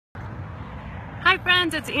Hi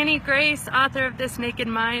friends, it's Annie Grace, author of This Naked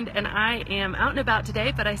Mind, and I am out and about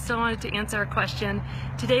today, but I still wanted to answer a question.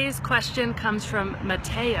 Today's question comes from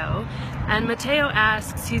Mateo, and Mateo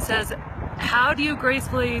asks, he says, how do you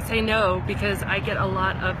gracefully say no? Because I get a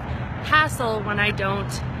lot of hassle when I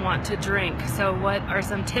don't want to drink. So what are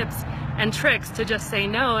some tips and tricks to just say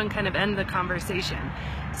no and kind of end the conversation?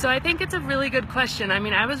 So I think it's a really good question. I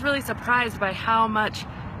mean, I was really surprised by how much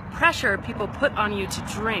pressure people put on you to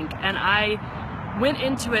drink, and I went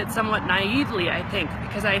into it somewhat naively, I think,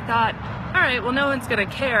 because I thought, all right, well, no one's gonna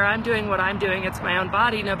care. I'm doing what I'm doing. It's my own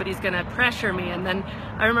body. Nobody's gonna pressure me. And then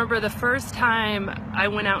I remember the first time I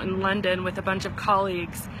went out in London with a bunch of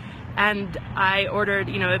colleagues, and I ordered,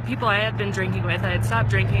 you know, people I had been drinking with, I had stopped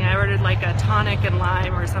drinking. I ordered like a tonic and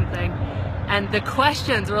lime or something, and the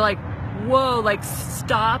questions were like, whoa, like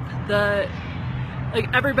stop the,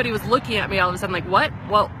 like everybody was looking at me all of a sudden like, what?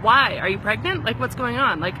 Well, why? Are you pregnant? Like, what's going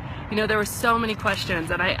on? Like, you know, there were so many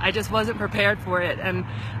questions, and I just wasn't prepared for it. And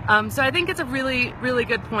so I think it's a really, really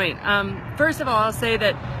good point. First of all, I'll say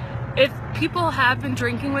that if people have been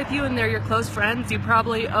drinking with you and they're your close friends, you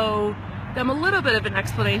probably owe them a little bit of an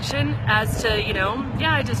explanation as to, you know,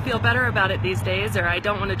 yeah, I just feel better about it these days, or I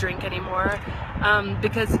don't want to drink anymore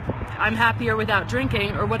because I'm happier without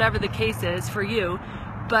drinking, or whatever the case is for you.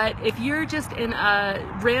 But if you're just in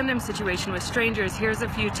a random situation with strangers, here's a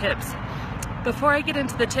few tips. Before I get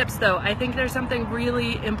into the tips though, I think there's something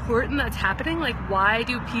really important that's happening. Like, why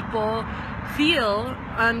do people feel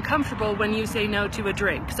uncomfortable when you say no to a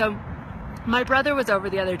drink? So my brother was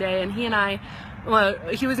over the other day, and he and I, well,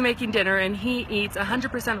 he was making dinner, and he eats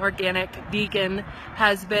 100% organic, vegan,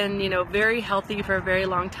 has been, you know, very healthy for a very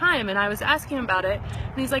long time. And I was asking him about it,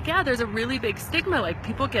 and he's like, yeah, there's a really big stigma. Like,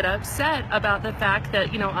 people get upset about the fact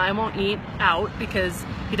that, you know, I won't eat out because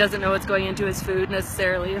he doesn't know what's going into his food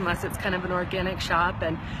necessarily, unless it's kind of an organic shop.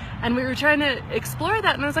 And we were trying to explore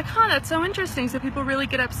that, and I was like, huh, that's so interesting. So people really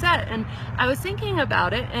get upset. And I was thinking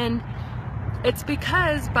about it, and it's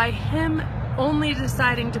because by him only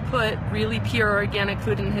deciding to put really pure organic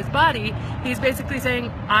food in his body, he's basically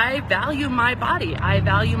saying, I value my body, I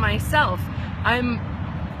value myself,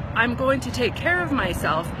 I'm going to take care of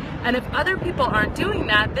myself. And if other people aren't doing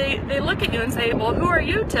that, they look at you and say, well, who are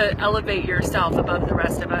you to elevate yourself above the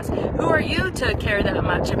rest of us? Who are you to care that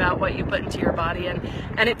much about what you put into your body? And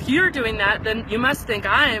if you're doing that, then you must think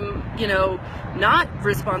I'm, you know, not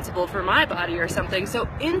responsible for my body or something. So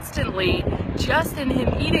instantly, just in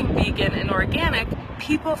him eating vegan and organic,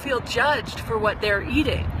 people feel judged for what they're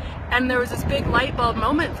eating. And there was this big light bulb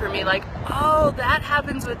moment for me, like, oh, that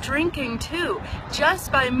happens with drinking too. Just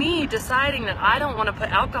by me deciding that I don't want to put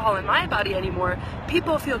alcohol in my body anymore,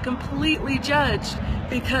 people feel completely judged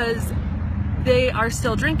because they are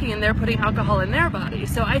still drinking and they're putting alcohol in their body.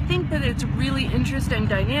 So I think that it's a really interesting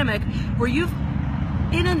dynamic where you've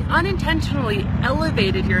unintentionally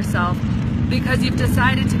elevated yourself because you've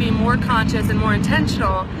decided to be more conscious and more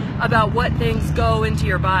intentional about what things go into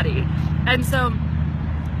your body. And so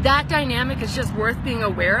that dynamic is just worth being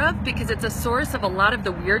aware of, because it's a source of a lot of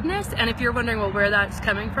the weirdness. And if you're wondering, well, where that's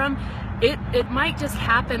coming from, it might just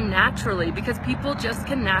happen naturally, because people just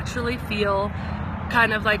can naturally feel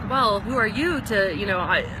kind of like, well, who are you to, you know,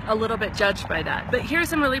 a little bit judged by that. But here's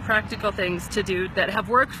some really practical things to do that have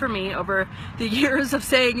worked for me over the years of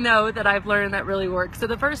saying no, that I've learned that really work. So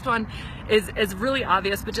the first one is really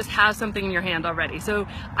obvious, but just have something in your hand already. So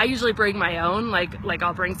I usually bring my own, like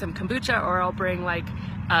I'll bring some kombucha, or I'll bring like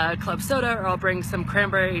club soda, or I'll bring some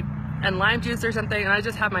cranberry and lime juice or something, and I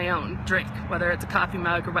just have my own drink, whether it's a coffee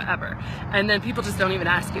mug or whatever. And then people just don't even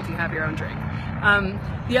ask you if you have your own drink.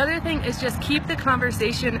 The other thing is just keep the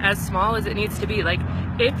conversation as small as it needs to be. Like,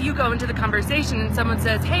 if you go into the conversation and someone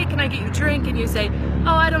says, hey, can I get you a drink? And you say,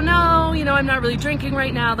 oh, I don't know, you know, I'm not really drinking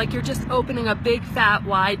right now. Like, you're just opening a big fat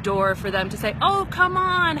wide door for them to say, oh, come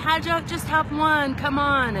on, just have one, come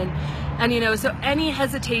on. And you know, so any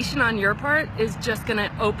hesitation on your part is just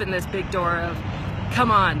gonna open this big door of, come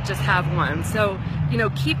on, just have one. So, you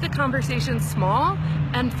know, keep the conversation small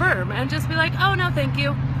and firm, and just be like, oh, no, thank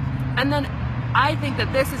you. And then I think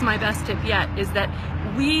that this is my best tip yet, is that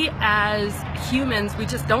we as humans, we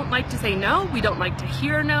just don't like to say no. We don't like to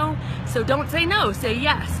hear no. So don't say no, say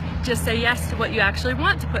yes. Just say yes to what you actually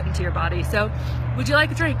want to put into your body. So, would you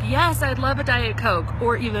like a drink? Yes, I'd love a Diet Coke.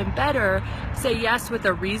 Or even better, say yes with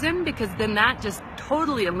a reason, because then that just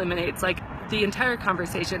totally eliminates like the entire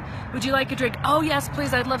conversation. Would you like a drink? Oh yes,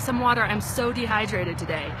 please, I'd love some water. I'm so dehydrated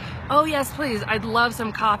today. Oh yes, please, I'd love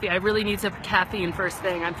some coffee. I really need some caffeine first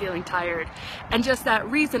thing. I'm feeling tired. And just that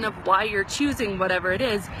reason of why you're choosing whatever it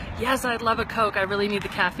is. Yes, I'd love a Coke. I really need the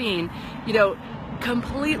caffeine. You know,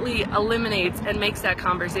 completely eliminates and makes that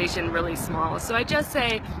conversation really small. So I just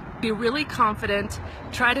say, be really confident,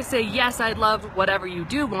 try to say, yes, I'd love whatever you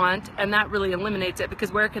do want, and that really eliminates it,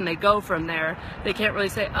 because where can they go from there? They can't really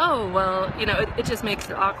say, oh, well, you know, it just makes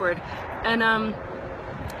it awkward.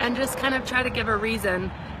 And just kind of try to give a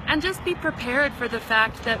reason, and just be prepared for the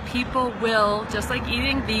fact that people will, just like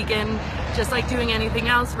eating vegan, just like doing anything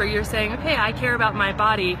else where you're saying, okay, I care about my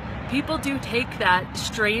body, people do take that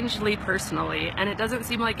strangely personally, and it doesn't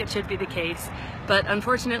seem like it should be the case, but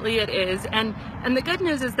unfortunately it is. And the good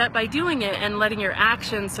news is that by doing it and letting your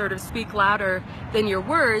actions sort of speak louder than your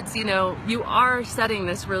words, you know, you are setting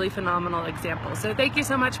this really phenomenal example. So thank you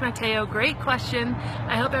so much, Mateo. Great question.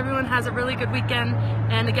 I hope everyone has a really good weekend.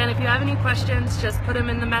 And again, if you have any questions, just put them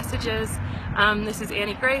in the messages. This is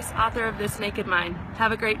Annie Grace, author of This Naked Mind.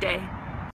 Have a great day.